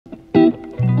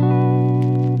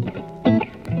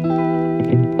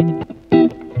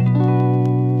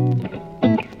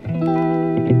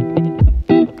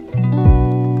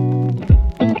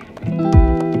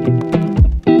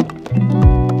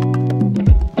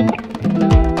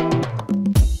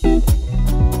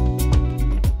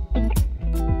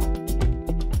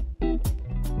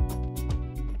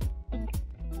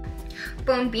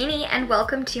I'm Beanie and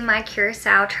welcome to my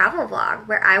Curaçao travel vlog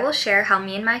where I will share how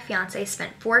me and my fiance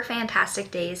spent 4 fantastic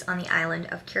days on the island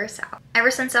of Curaçao.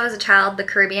 Ever since I was a child, the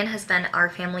Caribbean has been our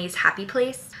family's happy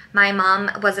place. My mom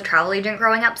was a travel agent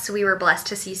growing up, so we were blessed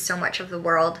to see so much of the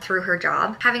world through her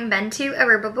job. Having been to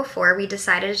Aruba before, we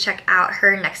decided to check out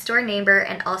her next door neighbor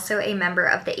and also a member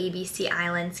of the ABC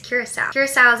Islands, Curaçao.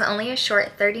 Curaçao is only a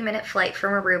short 30-minute flight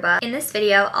from Aruba. In this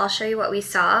video, I'll show you what we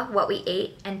saw, what we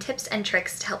ate, and tips and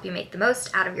tricks to help you make the most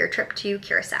out of your trip to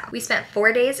Curaçao. We spent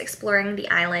 4 days exploring the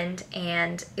island,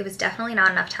 and it was definitely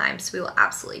not enough time, so we will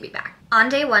absolutely be back. On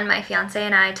day 1, my fiance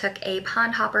and I took a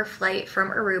pond hopper flight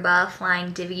from Aruba,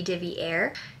 flying Divi Divi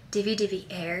Air. Divi Divi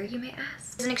Air, you may ask?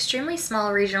 It's an extremely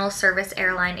small regional service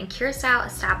airline in Curaçao,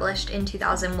 established in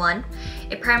 2001.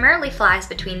 It primarily flies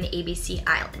between the ABC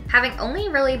Islands. Having only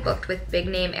really booked with big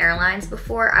name airlines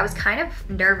before, I was kind of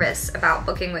nervous about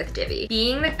booking with Divi.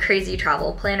 Being the crazy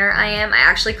travel planner I am, I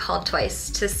actually called twice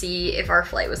to see if our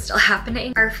flight was still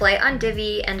happening. Our flight on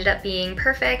Divi ended up being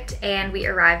perfect and we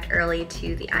arrived early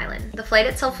to the island. The flight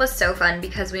itself was so fun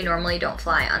because we normally don't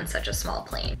fly on such a small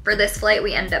plane. For this flight,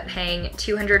 we ended up paying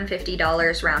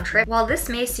 $250 round trip. While this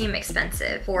may seem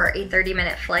expensive for a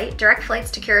 30-minute flight, direct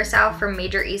flights to Curaçao from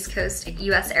major East Coast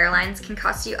US airlines can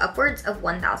cost you upwards of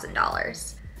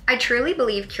 $1,000. I truly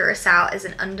believe Curaçao is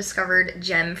an undiscovered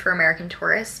gem for American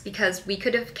tourists because we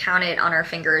could have counted on our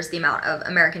fingers the amount of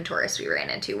American tourists we ran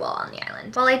into while on the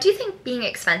island. While I do think being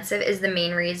expensive is the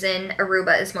main reason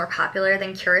Aruba is more popular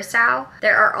than Curaçao,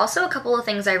 there are also a couple of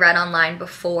things I read online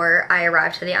before I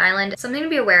arrived to the island. Something to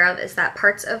be aware of is that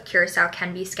parts of Curaçao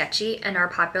can be sketchy and are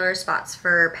popular spots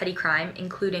for petty crime,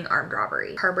 including armed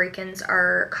robbery. Car break-ins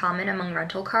are common among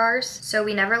rental cars, so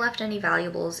we never left any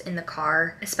valuables in the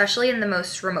car, especially in the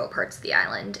most remote parts of the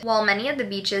island. While many of the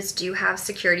beaches do have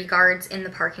security guards in the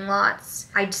parking lots,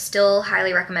 I'd still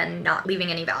highly recommend not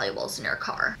leaving any valuables in your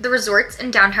car. The resorts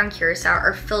in downtown Curaçao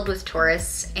are filled with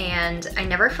tourists, and I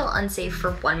never felt unsafe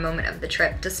for one moment of the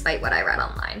trip despite what I read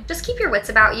online. Just keep your wits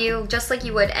about you, just like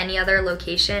you would any other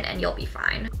location, and you'll be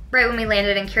fine. Right when we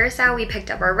landed in Curaçao, we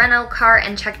picked up our rental car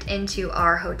and checked into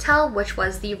our hotel, which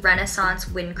was the Renaissance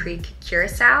Wind Creek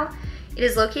Curaçao. It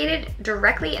is located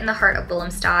directly in the heart of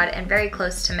Willemstad and very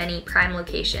close to many prime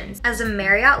locations. As a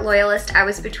Marriott loyalist, I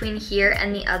was between here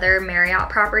and the other Marriott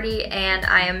property, and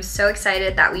I am so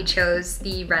excited that we chose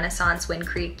the Renaissance Wind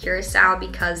Creek Curaçao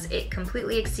because it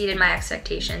completely exceeded my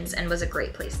expectations and was a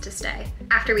great place to stay.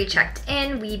 After we checked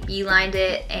in, we beelined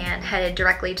it and headed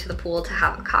directly to the pool to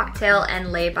have a cocktail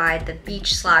and lay by the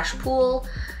beach/pool.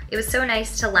 It was so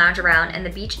nice to lounge around, and the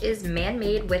beach is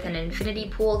man-made with an infinity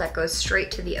pool that goes straight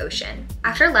to the ocean.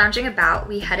 After lounging about,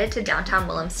 we headed to downtown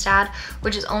Willemstad,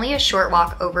 which is only a short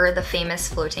walk over the famous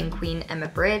floating Queen Emma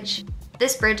Bridge.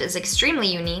 This bridge is extremely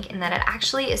unique in that it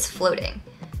actually is floating.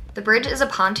 The bridge is a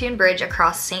pontoon bridge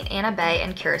across St. Anna Bay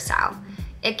and Curaçao.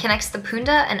 It connects the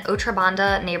Punda and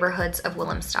Outrabanda neighborhoods of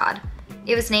Willemstad.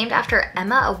 It was named after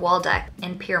Emma of Waldeck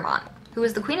and Pyrmont, who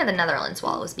was the Queen of the Netherlands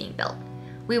while it was being built.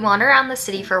 We wandered around the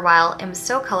city for a while and was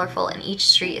so colorful, and each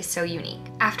street is so unique.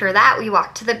 After that, we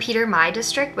walked to the Peter Mai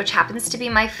district, which happens to be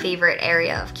my favorite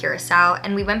area of Curaçao,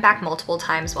 and we went back multiple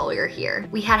times while we were here.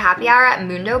 We had happy hour at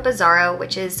Mundo Bizarro,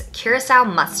 which is Curaçao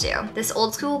must-do. This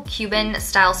old school Cuban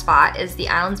style spot is the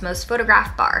island's most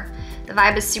photographed bar. The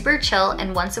vibe is super chill,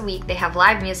 and once a week they have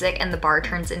live music and the bar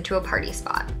turns into a party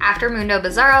spot. After Mundo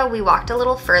Bizarro, we walked a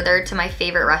little further to my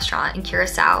favorite restaurant in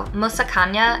Curaçao.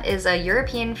 Moçacanha is a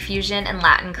European fusion and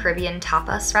Latin Caribbean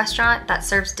tapas restaurant that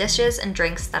serves dishes and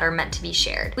drinks that are meant to be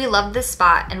shared. We loved this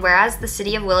spot, and whereas the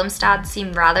city of Willemstad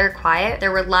seemed rather quiet,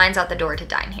 there were lines out the door to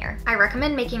dine here. I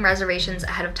recommend making reservations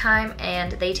ahead of time,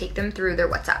 and they take them through their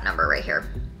WhatsApp number right here.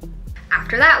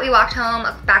 After that, we walked home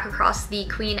back across the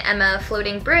Queen Emma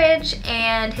floating bridge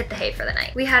and hit the hay for the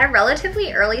night. We had a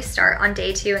relatively early start on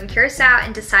day 2 in Curaçao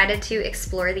and decided to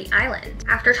explore the island.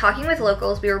 After talking with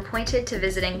locals, we were pointed to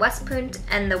visiting West Punt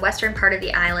and the western part of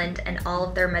the island and all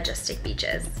of their majestic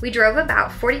beaches. We drove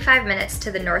about 45 minutes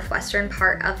to the northwestern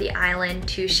part of the island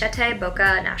to Chete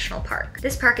Boca National Park.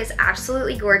 This park is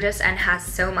absolutely gorgeous and has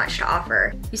so much to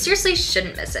offer. You seriously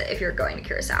shouldn't miss it if you're going to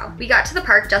Curaçao. We got to the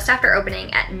park just after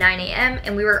opening at 9 a.m.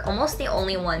 and we were almost the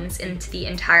only ones into the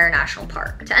entire national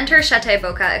park. To enter Chete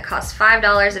Boca, it costs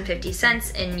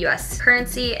 $5.50 in US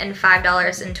currency and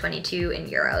 $5.22 in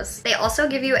euros. They also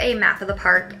give you a map of the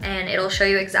park, and it'll show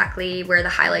you exactly where the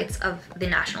highlights of the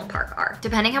national park are.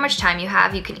 Depending how much time you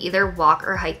have, you can either walk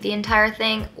or hike the entire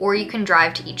thing, or you can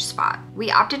drive to each spot.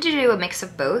 We opted to do a mix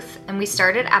of both, and we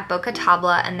started at Boca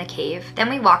Tabla and the cave. Then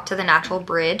we walked to the natural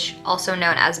bridge, also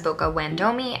known as Boca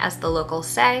Wandomi as the locals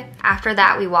say. After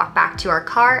that, we walked back to our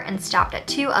car and stopped at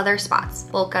 2 other spots,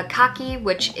 Boca Kaki,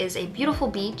 which is a beautiful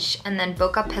beach, and then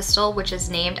Boca Pistol, which is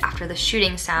named after the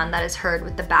shooting sound that is heard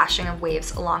with the bashing of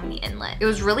waves along the inlet. It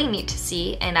was really neat to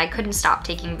see, and I couldn't stop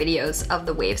taking videos of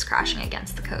the waves crashing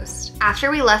against the coast.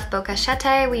 After we left Boca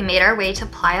Chete, we made our way to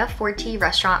Playa Forti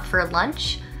restaurant for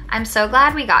lunch. I'm so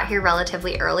glad we got here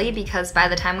relatively early because by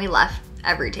the time we left,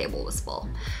 every table was full.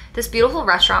 This beautiful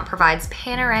restaurant provides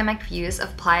panoramic views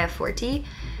of Playa Forti,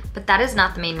 but that is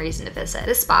not the main reason to visit.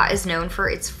 This spot is known for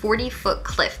its 40-foot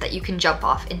cliff that you can jump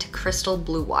off into crystal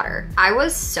blue water. I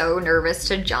was so nervous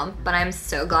to jump, but I'm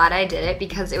so glad I did it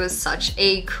because it was such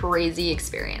a crazy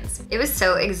experience. It was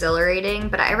so exhilarating,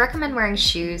 but I recommend wearing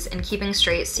shoes and keeping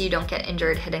straight so you don't get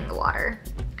injured hitting the water.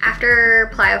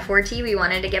 After Playa Forti, we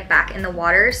wanted to get back in the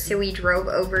water, so we drove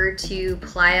over to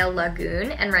Playa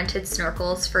Lagoon and rented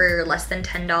snorkels for less than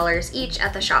 $10 each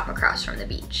at the shop across from the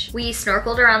beach. We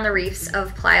snorkeled around the reefs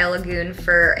of Playa Lagoon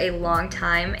for a long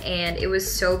time, and it was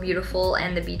so beautiful,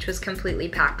 and the beach was completely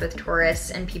packed with tourists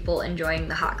and people enjoying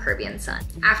the hot Caribbean sun.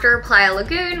 After Playa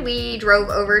Lagoon, we drove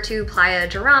over to Playa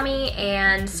Jarami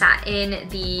and sat in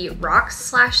the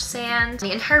rocks/sand.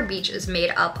 The entire beach is made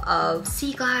up of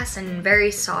sea glass and very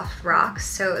soft rocks,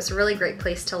 so it's a really great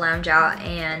place to lounge out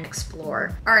and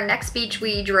explore. Our next beach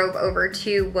we drove over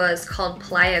to was called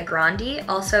Playa Grande,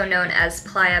 also known as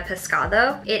Playa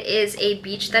Pescado. It is a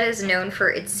beach that is known for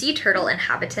its sea turtle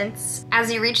inhabitants. As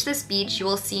you reach this beach, you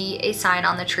will see a sign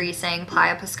on the tree saying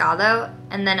Playa Pescado,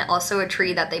 and then also a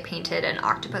tree that they painted an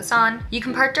octopus on. You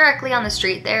can park directly on the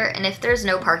street there, and if there's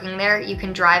no parking there, you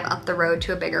can drive up the road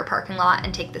to a bigger parking lot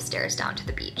and take the stairs down to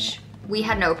the beach. We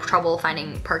had no trouble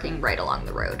finding parking right along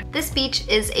the road. This beach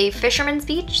is a fisherman's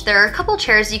beach. There are a couple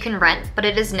chairs you can rent, but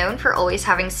it is known for always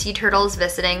having sea turtles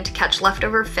visiting to catch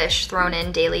leftover fish thrown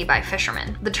in daily by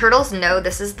fishermen. The turtles know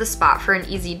this is the spot for an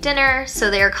easy dinner, so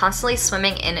they are constantly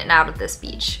swimming in and out of this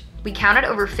beach. We counted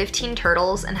over 15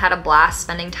 turtles and had a blast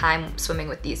spending time swimming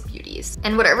with these beauties.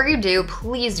 And whatever you do,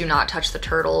 please do not touch the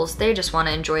turtles. They just want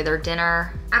to enjoy their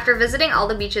dinner. After visiting all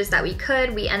the beaches that we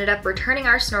could, we ended up returning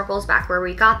our snorkels back where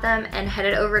we got them and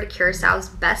headed over to Curaçao's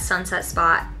best sunset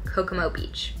spot, Kokomo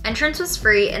Beach. Entrance was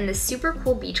free, and this super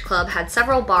cool beach club had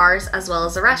several bars as well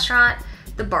as a restaurant.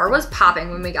 The bar was popping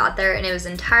when we got there, and it was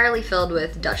entirely filled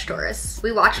with Dutch tourists.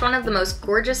 We watched one of the most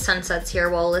gorgeous sunsets here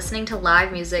while listening to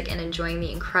live music and enjoying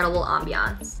the incredible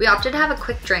ambiance. We opted to have a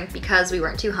quick drink because we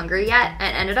weren't too hungry yet,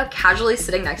 and ended up casually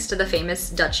sitting next to the famous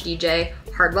Dutch DJ,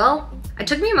 Hardwell. It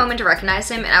took me a moment to recognize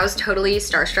him, and I was totally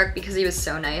starstruck because he was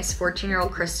so nice.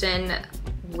 14-year-old Kristen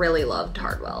really loved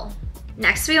Hardwell.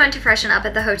 Next, we went to freshen up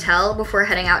at the hotel before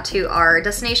heading out to our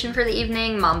destination for the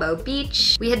evening, Mambo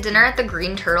Beach. We had dinner at the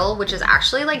Green Turtle, which is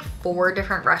actually like 4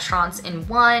 different restaurants in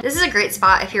one. This is a great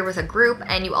spot if you're with a group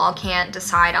and you all can't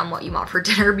decide on what you want for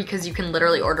dinner because you can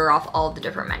literally order off all of the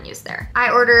different menus there. I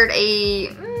ordered a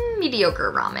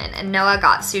mediocre ramen, and Noah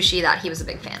got sushi that he was a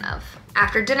big fan of.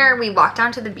 After dinner, we walked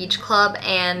down to the beach club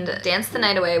and danced the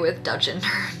night away with Dutch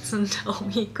interns until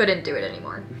we couldn't do it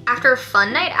anymore. After a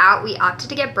fun night out, we opted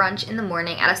to get brunch in the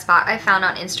morning at a spot I found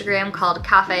on Instagram called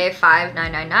Cafe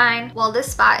 5999. While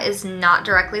this spot is not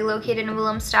directly located in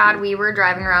Willemstad, we were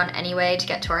driving around anyway to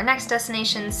get to our next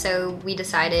destination, so we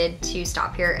decided to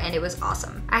stop here, and it was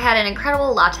awesome. I had an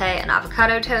incredible latte and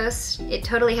avocado toast. It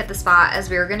totally hit the spot as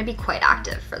we were going to be quite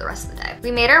active for the rest of the day.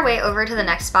 We made our way over to the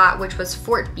next spot, which was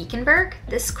Fort Beekenberg.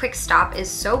 This quick stop is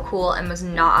so cool and was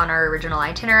not on our original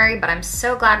itinerary, but I'm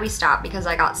so glad we stopped because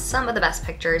I got some of the best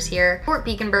pictures here. Fort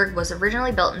Beekenberg was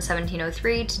originally built in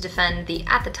 1703 to defend the,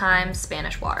 at the time,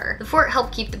 Spanish water. The fort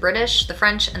helped keep the British, the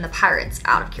French, and the pirates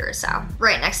out of Curaçao.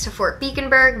 Right next to Fort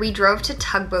Beekenberg, we drove to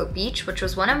Tugboat Beach, which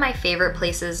was one of my favorite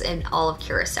places in all of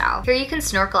Curaçao. Here you can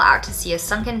snorkel out to see a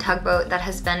sunken tugboat that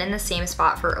has been in the same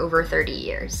spot for over 30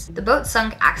 years. The boat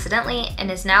sunk accidentally and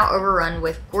is now overrun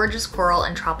with gorgeous coral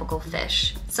and tropical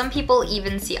fish. Some people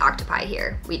even see octopi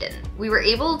here. We didn't. We were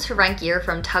able to rent gear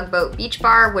from Tugboat Beach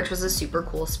Bar, which was a super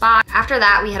cool spot. After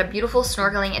that, we had a beautiful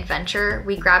snorkeling adventure.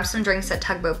 We grabbed some drinks at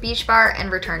Tugboat Beach Bar and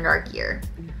returned our gear.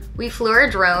 We flew our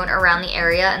drone around the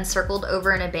area and circled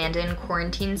over an abandoned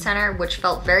quarantine center, which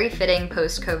felt very fitting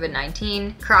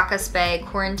post-COVID-19. Caracas Bay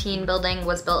Quarantine Building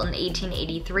was built in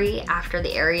 1883 after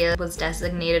the area was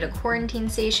designated a quarantine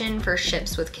station for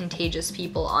ships with contagious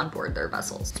people on board their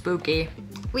vessels. Spooky.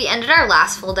 We ended our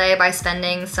last full day by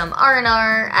spending some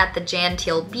R&R at the Jan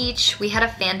Teal Beach. We had a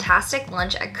fantastic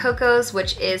lunch at Coco's,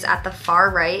 which is at the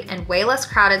far right and way less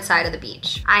crowded side of the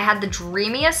beach. I had the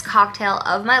dreamiest cocktail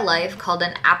of my life called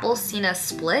an Applecina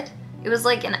Split. It was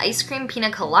like an ice cream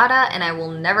pina colada, and I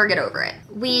will never get over it.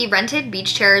 We rented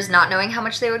beach chairs not knowing how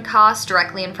much they would cost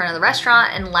directly in front of the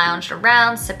restaurant and lounged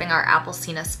around sipping our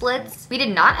Applecina splits. We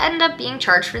did not end up being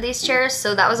charged for these chairs,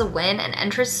 so that was a win, and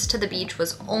entrance to the beach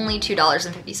was only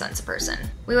 $2.50 a person.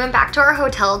 We went back to our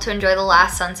hotel to enjoy the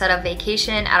last sunset of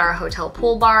vacation at our hotel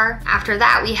pool bar. After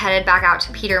that, we headed back out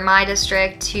to Peter Mai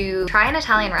district to try an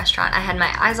Italian restaurant I had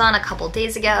my eyes on a couple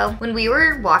days ago. When we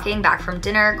were walking back from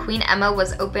dinner, Queen Emma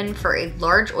was open for a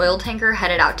large oil tanker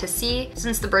headed out to sea.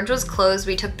 Since the bridge was closed,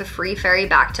 we took the free ferry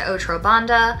back to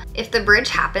Otrobanda. If the bridge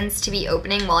happens to be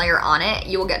opening while you're on it,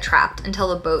 you will get trapped until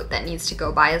the boat that needs to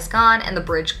go by is gone and the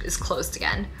bridge is closed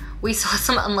again. We saw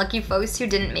some unlucky folks who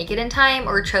didn't make it in time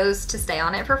or chose to stay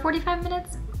on it for 45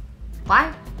 minutes.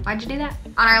 Why? Why'd you do that?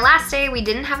 On our last day, we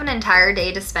didn't have an entire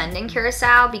day to spend in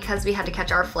Curaçao because we had to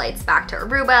catch our flights back to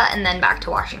Aruba and then back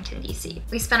to Washington, D.C.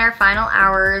 We spent our final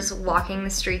hours walking the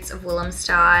streets of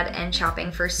Willemstad and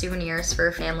shopping for souvenirs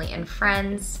for family and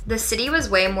friends. The city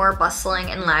was way more bustling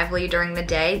and lively during the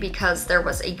day because there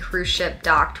was a cruise ship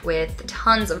docked with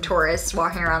tons of tourists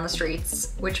walking around the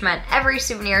streets, which meant every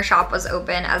souvenir shop was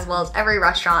open as well as every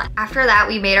restaurant. After that,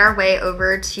 we made our way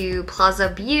over to Plaza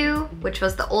Biu, which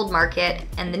was the old market,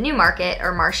 and the new market,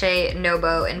 or Marché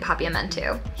Novo in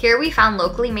Papiamento. Here we found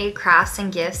locally made crafts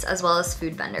and gifts as well as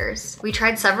food vendors. We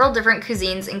tried several different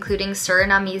cuisines including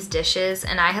Surinamese dishes,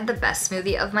 and I had the best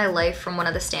smoothie of my life from one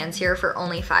of the stands here for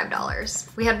only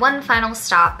 $5. We had one final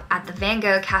stop at the Van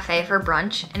Gogh Cafe for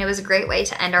brunch, and it was a great way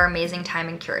to end our amazing time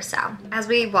in Curaçao. As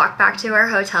we walked back to our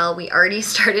hotel, we already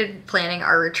started planning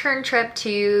our return trip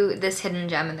to this hidden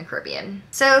gem in the Caribbean.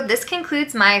 So this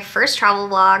concludes my first travel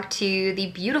vlog to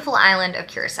the beautiful island of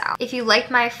Curaçao. If you liked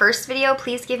my first video,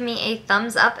 please give me a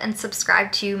thumbs up and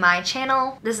subscribe to my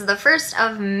channel. This is the first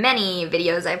of many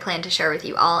videos I plan to share with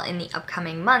you all in the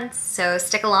upcoming months, so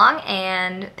stick along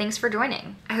and thanks for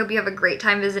joining. I hope you have a great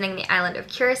time visiting the island of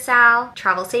Curaçao.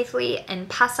 Travel safely and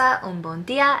passa un bon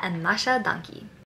dia and masha danki.